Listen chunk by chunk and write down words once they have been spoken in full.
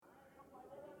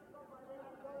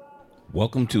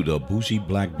Welcome to the Bougie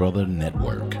Black Brother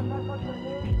Network.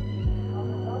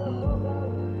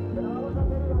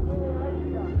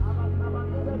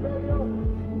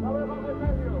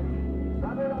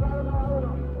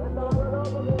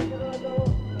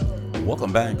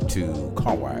 Welcome back to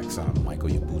Car Wax. I'm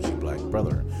Michael, your Bougie Black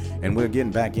Brother, and we're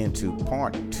getting back into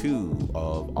part 2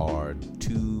 of our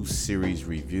 2-series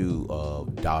review of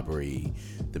Dabri,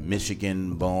 the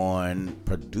Michigan-born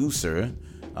producer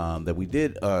that we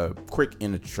did a quick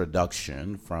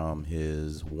introduction from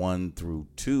his 1 through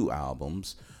 2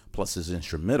 albums, plus his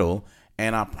instrumental,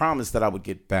 and I promised that I would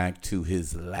get back to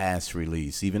his last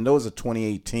release. Even though it's a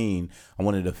 2018, I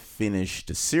wanted to finish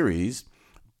the series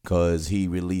because he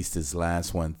released his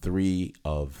last one, 3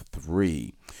 of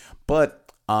 3.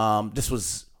 But this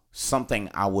was something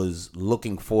I was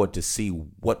looking forward to see.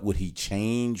 What would he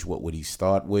change? What would he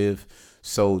start with?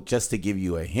 So just to give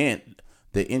you a hint,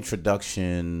 the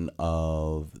introduction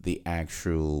of the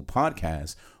actual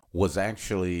podcast was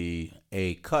actually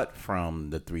a cut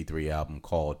from the 3-3 album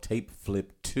called Tape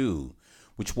Flip 2,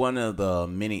 which one of the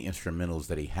many instrumentals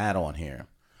that he had on here.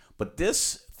 But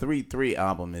this 3-3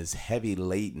 album is heavy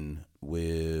laden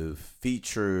with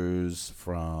features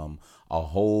from a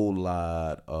whole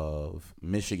lot of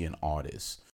Michigan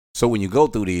artists. So when you go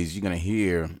through these, you're going to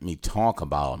hear me talk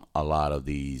about a lot of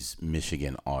these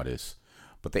Michigan artists.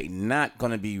 But they're not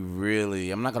going to be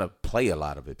really, I'm not going to play a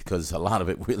lot of it because a lot of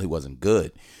it really wasn't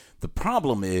good. The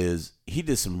problem is he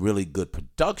did some really good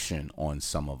production on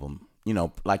some of them, you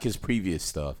know, like his previous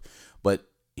stuff. But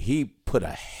he put a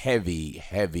heavy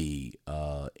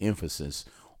emphasis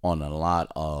on a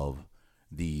lot of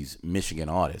these Michigan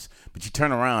artists. But you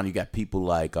turn around, you got people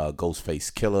like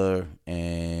Ghostface Killah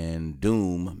and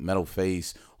Doom, Metal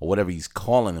Face, or whatever he's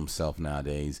calling himself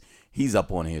nowadays. He's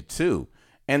up on here too.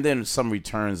 And then some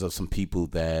returns of some people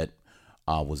that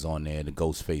was on there. The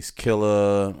Ghostface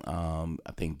Killah,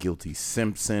 I think Guilty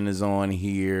Simpson is on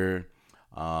here.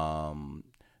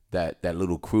 That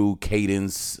little crew,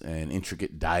 Cadence and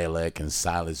Intricate Dialect and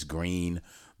Silas Green,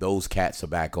 those cats are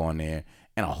back on there,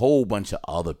 and a whole bunch of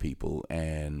other people.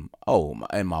 And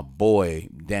my boy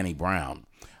Danny Brown,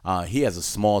 he has a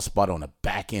small spot on the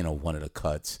back end of one of the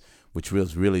cuts, which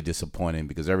was really disappointing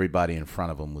because everybody in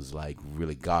front of him was like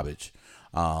really garbage,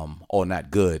 or not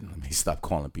good. Let me stop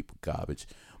calling people garbage.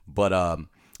 But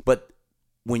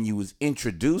when you was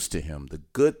introduced to him, the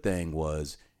good thing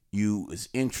was you was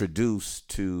introduced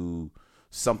to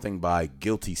something by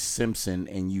Guilty Simpson,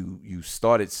 and you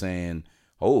started saying,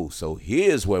 oh, so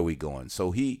here's where we going.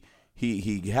 So he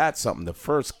had something. The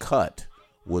first cut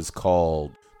was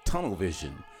called Tunnel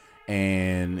Vision,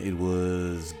 and it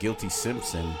was Guilty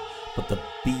Simpson, but the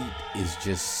beat is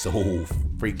just so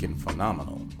freaking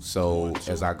phenomenal. So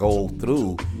as I go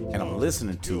through and I'm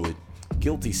listening to it,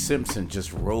 Guilty Simpson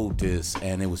just wrote this,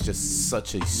 and it was just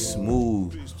such a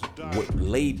smooth,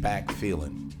 laid-back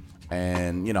feeling.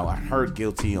 And, you know, I heard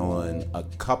Guilty on a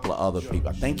couple of other people.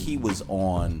 I think he was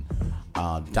on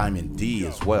Diamond D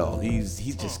as well. He's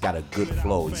just got a good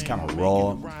flow. He's kind of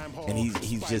raw, and he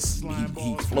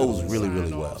flows really,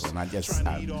 really well. And I just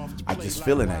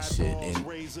feeling that shit.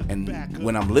 And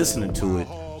when I'm listening to it,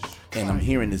 and I'm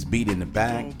hearing this beat in the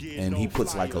back, and he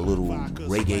puts like a little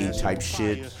reggae type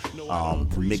shit to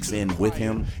mix in with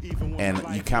him, and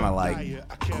you kind of like,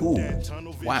 cool,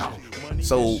 wow.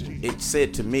 So it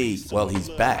said to me, well, he's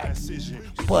back.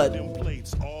 But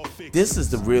this is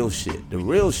the real shit. The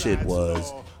real shit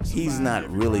was he's not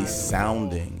really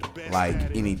sounding like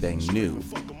anything new.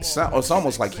 It's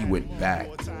almost like he went back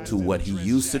to what he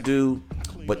used to do,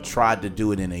 but tried to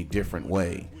do it in a different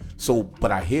way. So,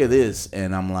 but I hear this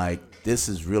and I'm like, this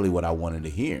is really what I wanted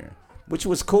to hear, which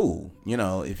was cool. You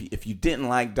know, if you didn't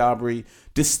like Dabri,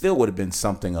 this still would have been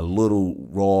something a little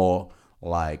raw,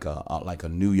 like a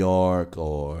New York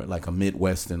or like a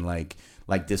Midwestern, like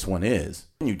this one is.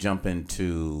 Then you jump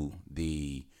into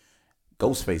the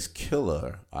Ghostface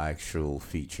Killah actual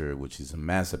feature, which is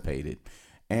Emancipated,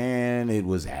 and it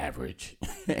was average.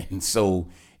 And so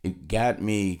it got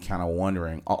me kind of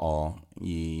wondering,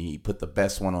 he put the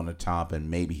best one on the top and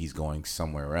maybe he's going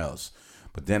somewhere else.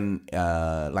 But then,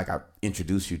 like I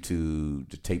introduced you to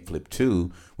the Tape Flip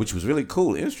 2, which was really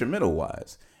cool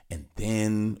instrumental-wise. And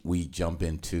then we jump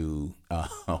into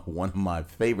one of my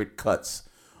favorite cuts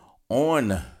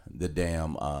on the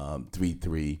damn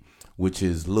 3-3, which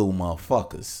is Lil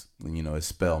Motherfuckers. You know, it's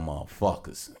spelled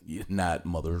motherfuckers. You're not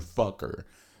motherfucker.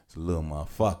 It's Lil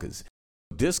Motherfuckers.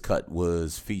 This cut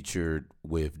was featured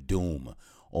with Doom,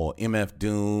 or MF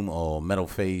Doom, or Metal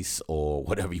Face, or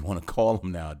whatever you want to call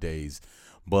him nowadays.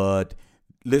 But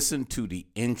listen to the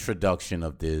introduction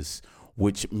of this,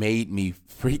 which made me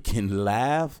freaking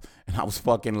laugh. And I was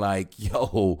fucking like,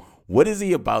 yo, what is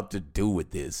he about to do with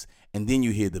this? And then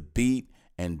you hear the beat.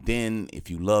 And then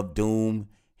if you love Doom,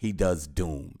 he does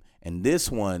Doom. And this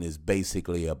one is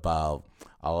basically about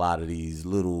a lot of these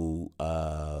little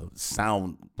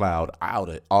SoundCloud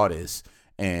artists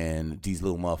and these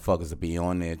little motherfuckers that be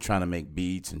on there trying to make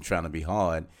beats and trying to be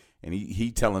hard. And he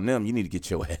telling them, you need to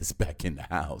get your ass back in the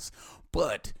house.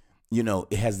 But, you know,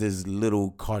 it has this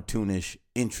little cartoonish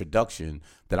introduction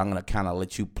that I'm going to kind of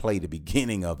let you play the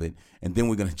beginning of it. And then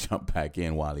we're going to jump back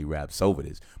in while he raps over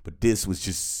this. But this was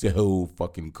just so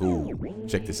fucking cool.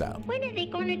 Check this out. When are they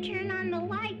going to turn on the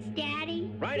lights,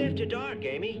 Daddy? Right after dark,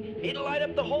 Amy. It'll light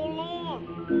up the whole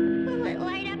lawn. Will it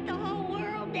light up the whole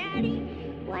world, Daddy?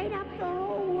 Light up the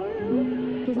whole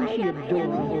world. Light up the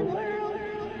whole world.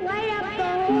 Light up the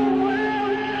whole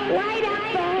world. Light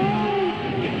up the whole.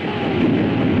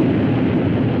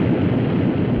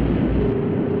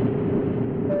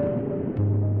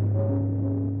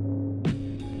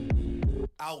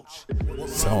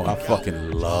 So I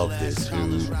fucking love this,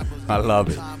 dude. I love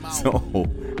it. So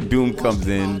Doom comes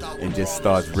in and just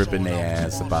starts ripping their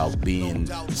ass about being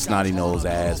snotty nose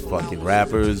ass fucking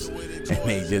rappers, and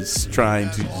they just trying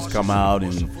to just come out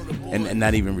and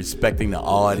not even respecting the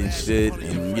art and shit.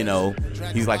 And you know,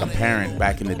 he's like a parent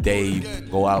back in the day. You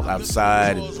go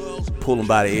outside and pull him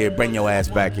by the ear, bring your ass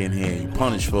back in here. You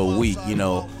punish for a week, you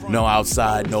know, no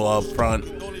outside, no up front.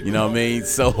 You know what I mean?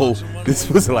 So this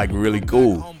was like really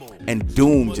cool. And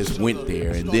Doom just went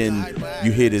there, and then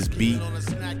you hear this beat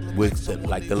with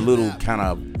the little kind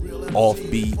of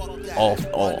offbeat,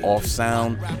 off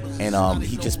sound, and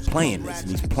he just playing this, and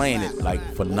he's playing it like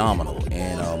phenomenal,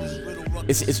 and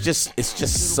it's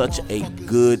just such a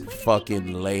good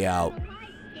fucking layout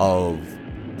of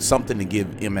something to give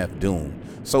MF Doom.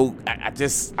 So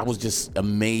I was just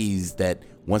amazed that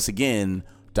once again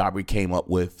Dabri came up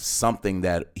with something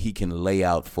that he can lay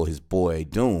out for his boy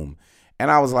Doom. And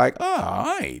I was like, oh, all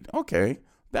right, okay,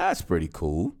 that's pretty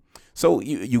cool. So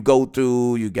you go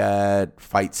through, you got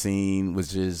fight scene,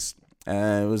 which is,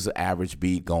 it was an average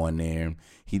beat going there.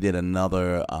 He did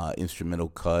another instrumental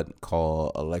cut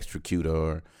called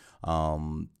Electrocutor.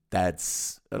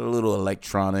 That's a little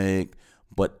electronic,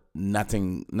 but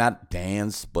not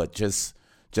dance, but just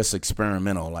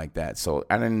experimental like that. So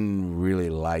I didn't really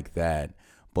like that.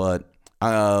 But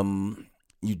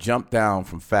you jump down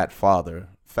from Fat Father.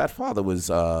 Fat Father was,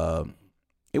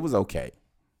 it was okay. It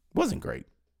wasn't great.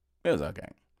 It was okay.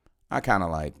 I kind of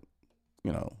like,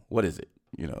 you know, what is it?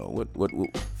 You know, what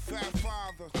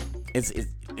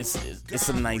it's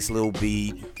a nice little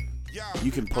beat.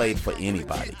 You can play it for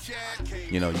anybody.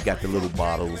 You know, you got the little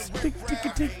bottles. Tick,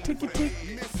 tick, tick, tick, tick.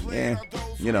 Yeah,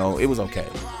 you know, it was okay.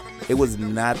 It was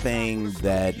nothing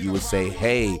that you would say,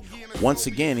 hey, once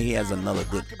again, he has another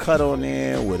good cut on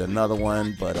there with another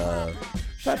one, but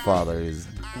Fat Father is,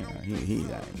 you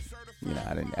know,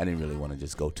 I didn't really want to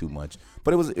just go too much,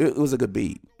 but it was a good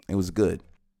beat. It was good.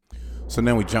 So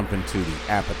then we jump into the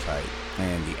Appetite,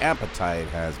 and the Appetite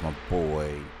has my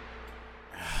boy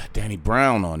Danny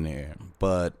Brown on there,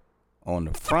 but on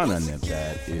the front end of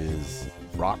that is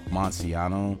Rock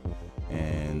Marciano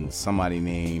and somebody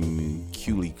named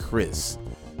Cooley Chris.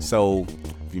 So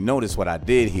if you notice what I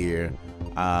did here,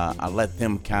 I let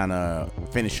them kind of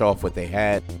finish off what they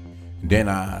had. Then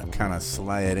I kind of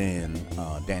slide in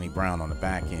Danny Brown on the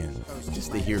back end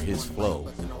just to hear his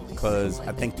flow, because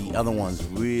I think the other ones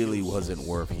really wasn't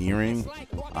worth hearing.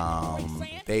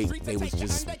 They was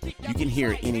just, you can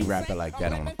hear any rapper like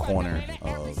that on the corner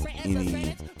of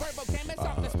any,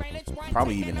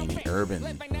 probably even any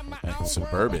urban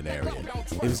suburban area.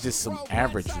 It was just some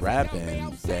average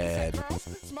rapping that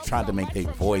tried to make their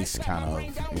voice kind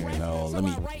of, you know, let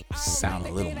me sound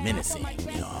a little menacing,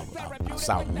 you know, I'll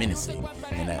sound menacing,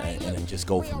 and just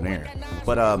go from there.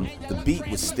 But the beat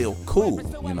was still cool,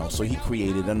 you know, so he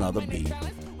created another beat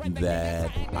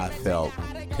that I felt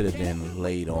could have been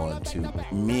laid on to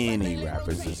many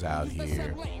rappers that's out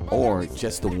here, or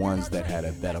just the ones that had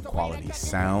a better quality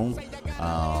sound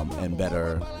and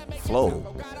better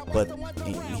flow. But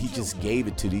he just gave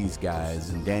it to these guys,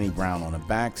 and Danny Brown on the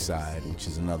backside, which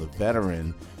is another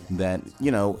veteran that,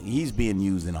 you know, he's being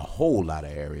used in a whole lot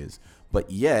of areas, but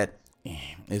yet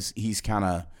he's kind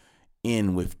of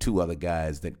in with two other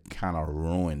guys that kind of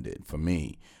ruined it for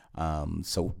me.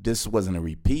 So this wasn't a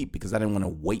repeat because I didn't want to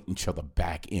wait until the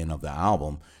back end of the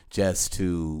album just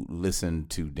to listen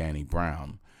to Danny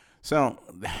Brown. So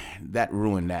that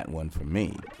ruined that one for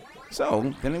me.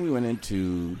 So then we went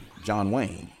into John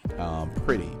Wayne,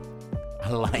 Pretty. I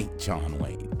like John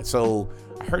Wayne. So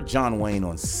I heard John Wayne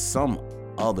on some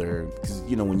other, because,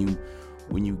 you know, when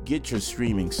when you get your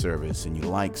streaming service and you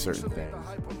like certain things,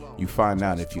 you find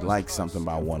out if you like something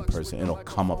by one person, it'll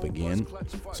come up again.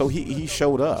 So he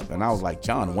showed up, and I was like,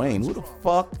 John Wayne, who the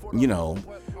fuck,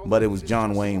 but it was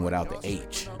John Wayne without the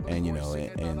H, and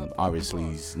and obviously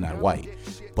he's not white,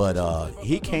 but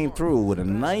he came through with a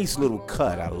nice little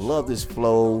cut. I love this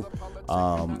flow.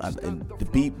 And the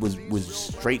beat was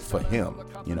straight for him.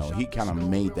 He kind of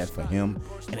made that for him,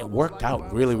 and it worked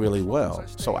out really, really well.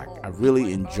 So I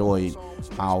really enjoyed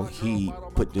how he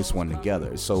put this one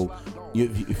together. So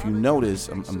if you notice,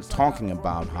 I'm talking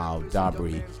about how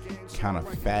Dabri kind of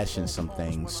fashioned some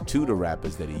things to the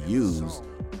rappers that he used,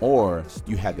 or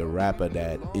you had the rapper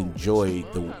that enjoyed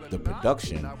the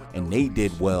production, and they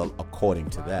did well according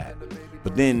to that.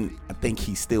 But then I think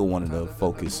he still wanted to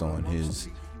focus on his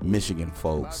Michigan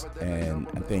folks, and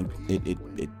I think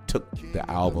it took the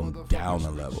album down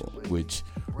a level, which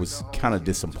was kind of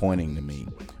disappointing to me.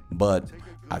 But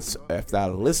after I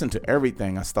listened to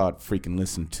everything, I started freaking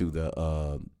listening to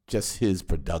the just his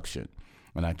production,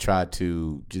 and I tried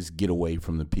to just get away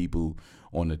from the people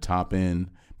on the top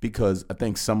end, because I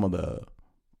think some of the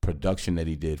production that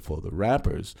he did for the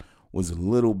rappers was a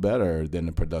little better than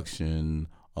the production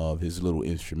of his little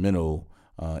instrumental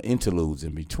interludes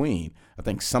in between. I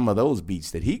think some of those beats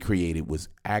that he created was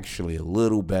actually a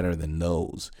little better than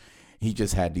those. He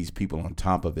just had these people on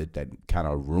top of it that kind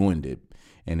of ruined it.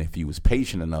 And if you was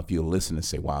patient enough, you'll listen and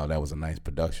say, wow, that was a nice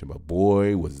production. But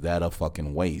boy, was that a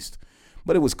fucking waste.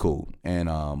 But it was cool. And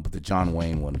but the John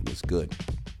Wayne one was good.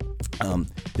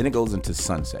 Then it goes into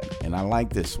Sunset, and I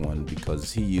like this one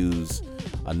because he used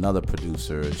another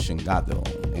producer, Shingato,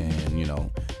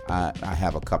 and I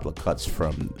have a couple of cuts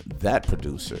from that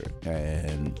producer,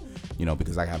 and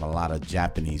because I have a lot of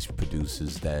Japanese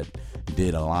producers that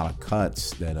did a lot of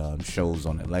cuts that shows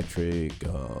on Electric,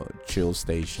 chill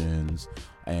stations,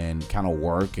 and kind of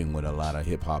working with a lot of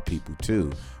hip hop people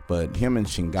too. But him and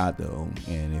Shingato,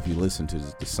 and if you listen to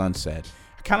the Sunset,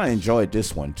 I kind of enjoyed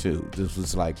this one too. This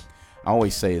was like, I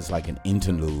always say it's like an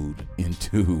interlude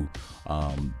into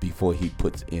before he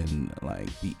puts in like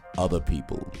the other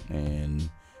people, and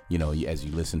as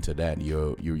you listen to that,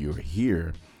 you're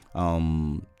here,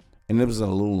 and it was a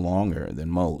little longer than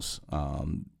most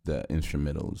the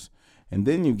instrumentals. And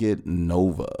then you get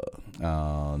Nova,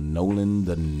 Nolan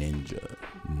the Ninja,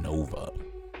 Nova.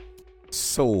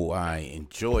 So I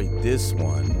enjoyed this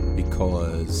one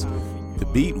because the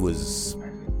beat was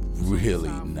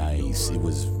really nice. It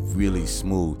was really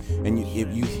smooth, and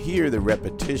if you hear the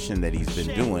repetition that he's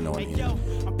been doing on here,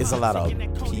 it's a lot of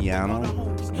piano,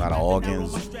 a lot of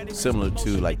organs, similar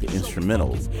to like the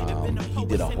instrumental. He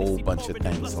did a whole bunch of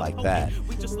things like that,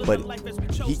 but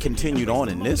he continued on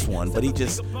in this one, but he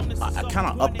just kind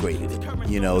of upgraded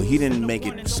it. He didn't make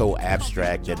it so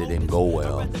abstract that it didn't go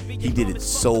well. He did it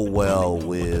so well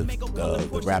with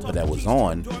the rapper that was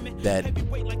on that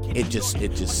it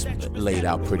just laid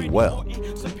out pretty well.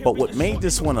 But what made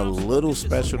this one a little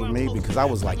special to me, because I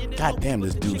was like, God damn,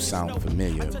 this dude sound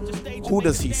familiar. Who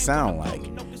does he sound like?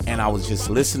 And I was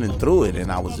just listening through it,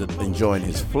 and I was enjoying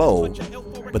his flow.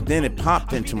 But then it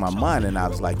popped into my mind, and I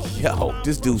was like, yo,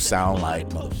 this dude sound like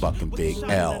motherfucking Big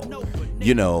L.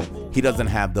 He doesn't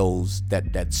have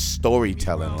that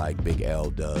storytelling like Big L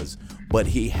does, but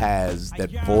he has that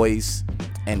voice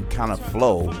and kind of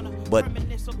flow, but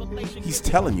he's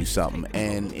telling you something,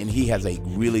 and he has a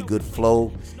really good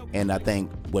flow. And I think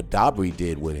what Dabri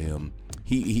did with him,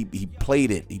 he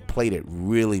played it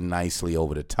really nicely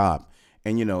over the top.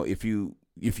 And if you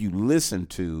listen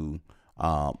to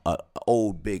a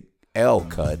old Big L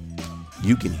cut,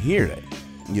 you can hear it.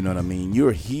 You know what I mean?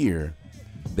 You'll hear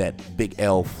that Big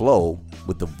L flow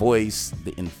with the voice,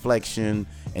 the inflection,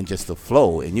 and just the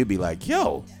flow, and you'd be like,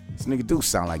 yo, this nigga do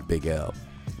sound like Big L.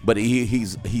 But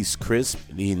he's crisp,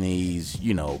 and he's,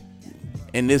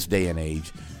 in this day and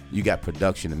age, you got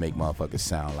production to make motherfuckers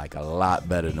sound like a lot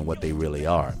better than what they really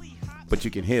are. But you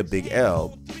can hear Big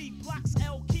L.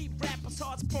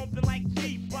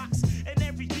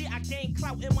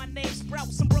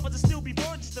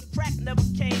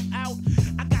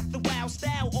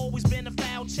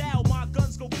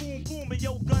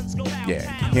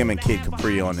 Yeah, him and Kid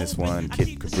Capri on this one.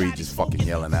 Kid Capri just fucking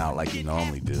yelling out like he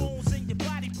normally do.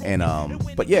 And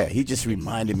but yeah, he just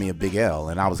reminded me of Big L,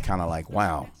 and I was kind of like,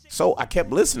 wow. So I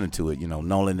kept listening to it,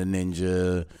 Nolan the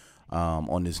Ninja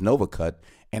on this Nova cut,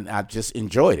 and I just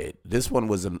enjoyed it. This one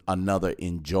was another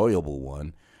enjoyable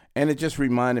one, and it just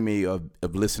reminded me of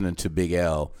listening to Big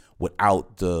L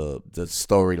without the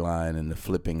storyline and the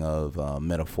flipping of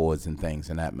metaphors and things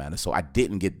in that matter. So I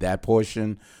didn't get that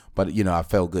portion, but I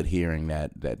felt good hearing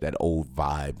that old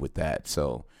vibe with that.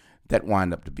 So that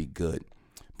wound up to be good.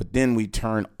 But then we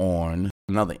turned on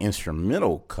another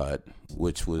instrumental cut,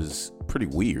 which was pretty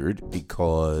weird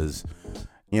because,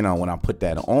 you know, when I put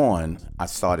that on, I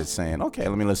started saying, okay,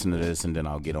 let me listen to this and then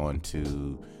I'll get on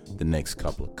to the next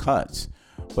couple of cuts.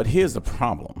 But here's the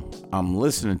problem. I'm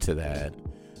listening to that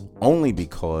only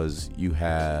because you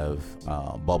have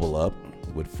Bubble Up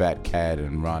with Fat Cat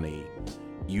and Ronnie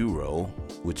Euro,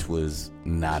 which was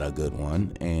not a good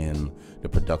one, and the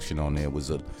production on there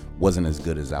wasn't as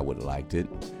good as I would have liked it.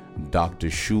 Dr.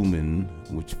 Schumann,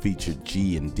 which featured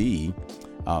G&D,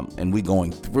 and we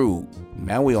going through.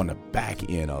 Now we're on the back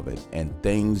end of it, and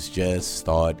things just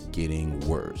start getting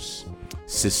worse.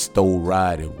 Sisto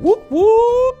riding, whoop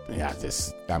whoop. Yeah,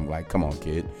 I'm like, come on,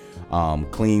 kid.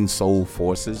 Clean Soul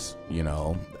Forces, you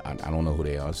know, I don't know who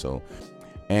they are. So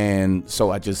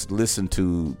I just listened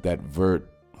to that Vert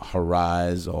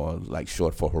Horizon, or like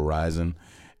short for Horizon,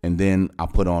 and then I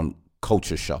put on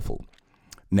Culture Shuffle.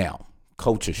 Now,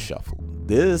 Culture Shuffle,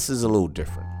 this is a little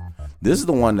different. This is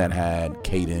the one that had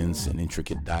Cadence and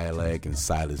Intricate Dialect and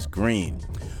Silas Green.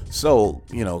 So,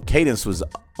 you know, Cadence was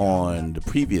on the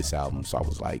previous album, so I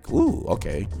was like, ooh,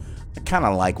 okay. I kind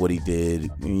of like what he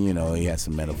did. You know, he had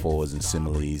some metaphors and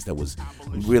similes that was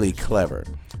really clever.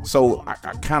 So I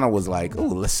kind of was like, oh,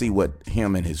 let's see what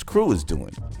him and his crew is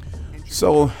doing.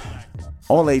 So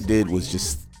all they did was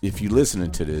just, if you're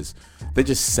listening to this, they're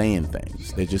just saying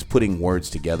things. They're just putting words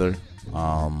together.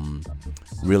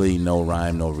 Really no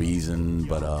rhyme, no reason,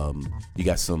 but you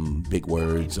got some big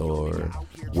words or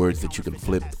words that you can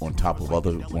flip on top of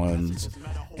other ones.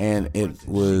 And it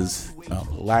was,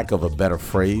 lack of a better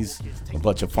phrase, a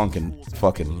bunch of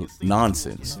fucking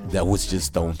nonsense that was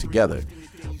just thrown together.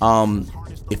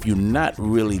 If you're not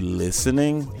really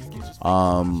listening,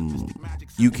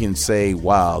 you can say,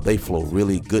 wow, they flow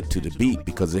really good to the beat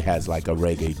because it has like a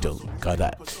reggae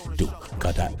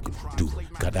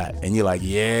and you're like,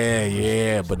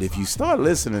 yeah. But if you start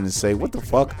listening and say, what the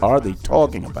fuck are they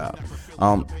talking about?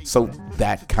 So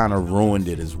that kind of ruined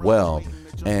it as well.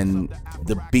 And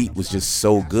the beat was just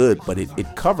so good, but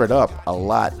it covered up a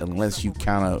lot unless you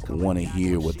kind of want to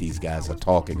hear what these guys are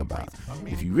talking about.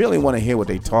 If you really want to hear what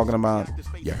they're talking about,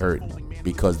 you're hurting,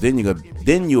 because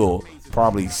then you'll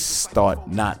probably start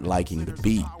not liking the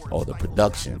beat or the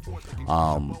production.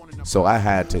 So I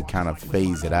had to kind of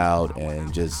phase it out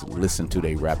and just listen to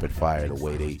they rapid fire the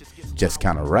way they just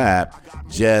kind of rap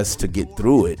just to get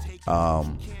through it.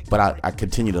 But I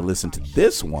continue to listen to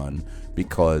this one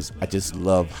because I just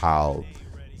love how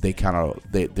they kind of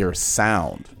their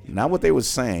sound, not what they were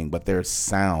saying, but their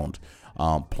sound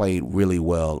played really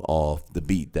well off the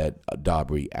beat that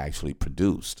Dabri actually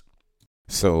produced.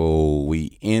 So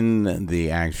we end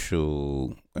the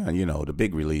actual, the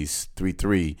big release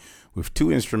 3-3 with 2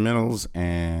 instrumentals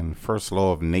and First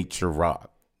Law of Nature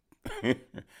Rock,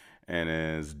 and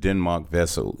as Denmark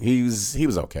Vessel, he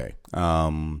was okay.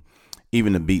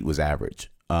 Even the beat was average.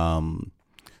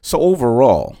 So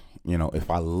overall, if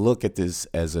I look at this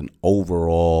as an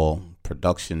overall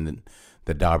production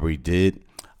that Dabri did,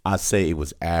 I say it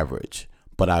was average.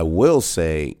 But I will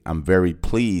say I'm very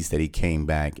pleased that he came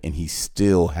back and he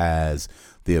still has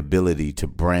the ability to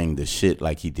bring the shit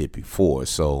like he did before.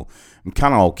 So I'm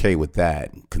kind of okay with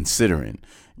that, considering,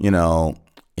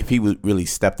 if he would really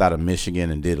stepped out of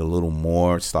Michigan and did a little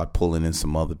more, start pulling in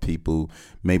some other people,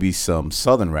 maybe some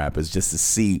Southern rappers, just to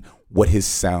see what his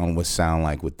sound would sound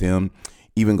like with them.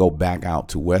 Even go back out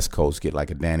to West Coast, get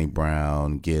like a Danny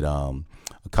Brown, get a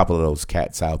couple of those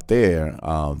cats out there.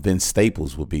 Vince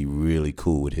Staples would be really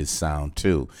cool with his sound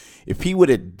too. If he would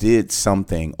have did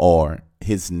something, or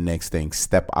his next thing,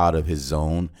 step out of his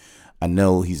zone. I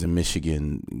know he's a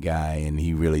Michigan guy and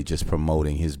he really just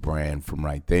promoting his brand from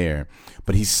right there,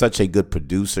 but he's such a good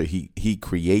producer. He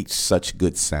creates such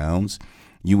good sounds.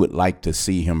 You would like to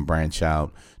see him branch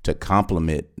out to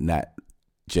complement not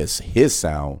just his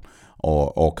sound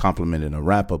or complimenting a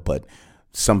rapper, but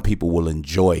some people will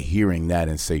enjoy hearing that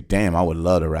and say, damn, I would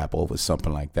love to rap over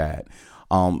something like that.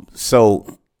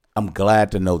 So I'm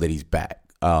glad to know that he's back.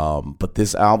 But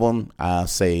this album, I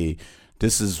say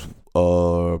this is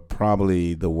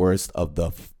probably the worst of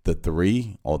the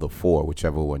 3 or the 4,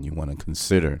 whichever one you want to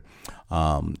consider.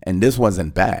 And this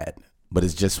wasn't bad, but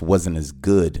it just wasn't as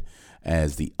good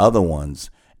as the other ones.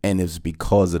 And it's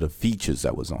because of the features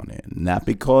that was on there, not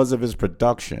because of his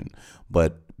production,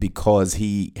 but because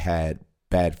he had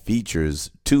bad features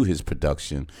to his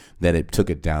production that it took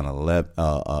it down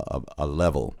a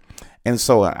level. And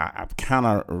so I kind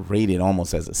of rate it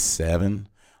almost as a 7,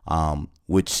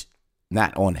 which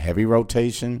not on heavy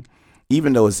rotation,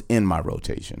 even though it's in my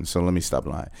rotation. So let me stop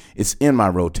lying. It's in my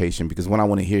rotation because when I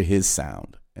want to hear his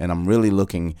sound, And I'm really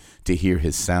looking to hear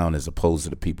his sound as opposed to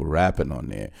the people rapping on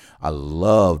there. I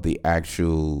love the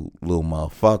actual little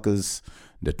motherfuckers,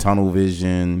 the Tunnel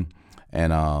Vision,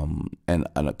 and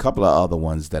a couple of other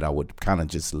ones that I would kind of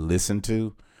just listen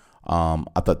to. I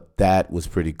thought that was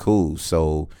pretty cool.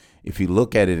 So if you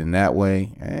look at it in that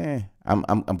way,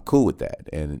 I'm cool with that.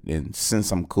 And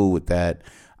since I'm cool with that,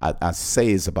 I say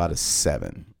it's about a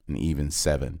 7, an even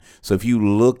 7. So if you're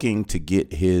looking to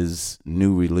get his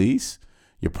new release,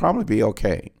 you'll probably be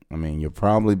okay. I mean, you'll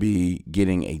probably be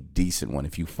getting a decent one.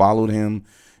 If you followed him,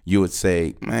 you would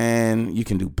say, man, you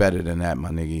can do better than that, my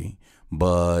nigga.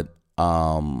 But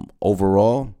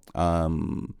overall,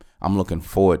 I'm looking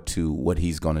forward to what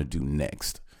he's going to do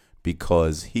next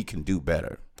because he can do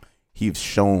better. He's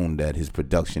shown that his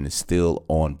production is still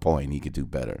on point. He could do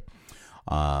better.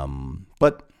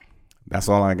 But that's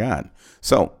all I got.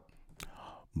 So,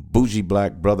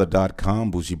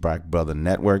 BougieBlackBrother.com, Bougie Black Brother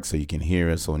Network, so you can hear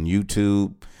us on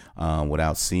YouTube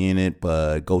without seeing it.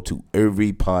 But go to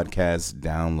every podcast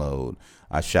download.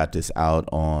 I shot this out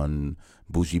on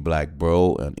Bougie Black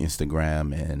Bro on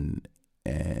Instagram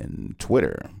and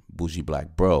Twitter, Bougie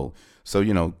Black Bro. So,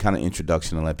 kind of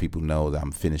introduction to let people know that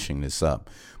I'm finishing this up.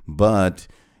 But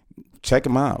check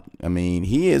him out. I mean,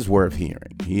 he is worth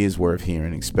hearing. He is worth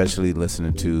hearing, especially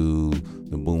listening to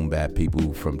the boom bap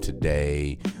people from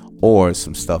today or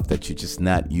some stuff that you're just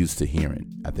not used to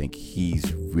hearing. I think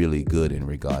he's really good in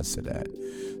regards to that.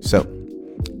 So,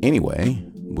 anyway,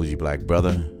 Bougie Black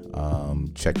Brother,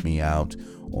 check me out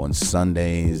on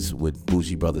Sundays with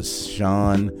Bougie Brother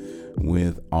Sean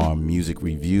with our music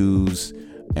reviews.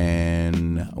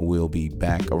 And we'll be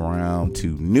back around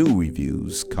to new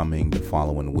reviews coming the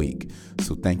following week.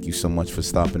 So thank you so much for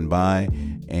stopping by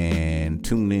and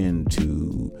tune in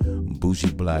to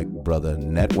Bougie Black Brother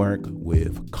Network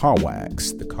with Car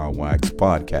Wax, the Car Wax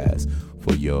podcast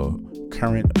for your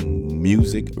current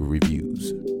music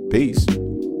reviews. Peace.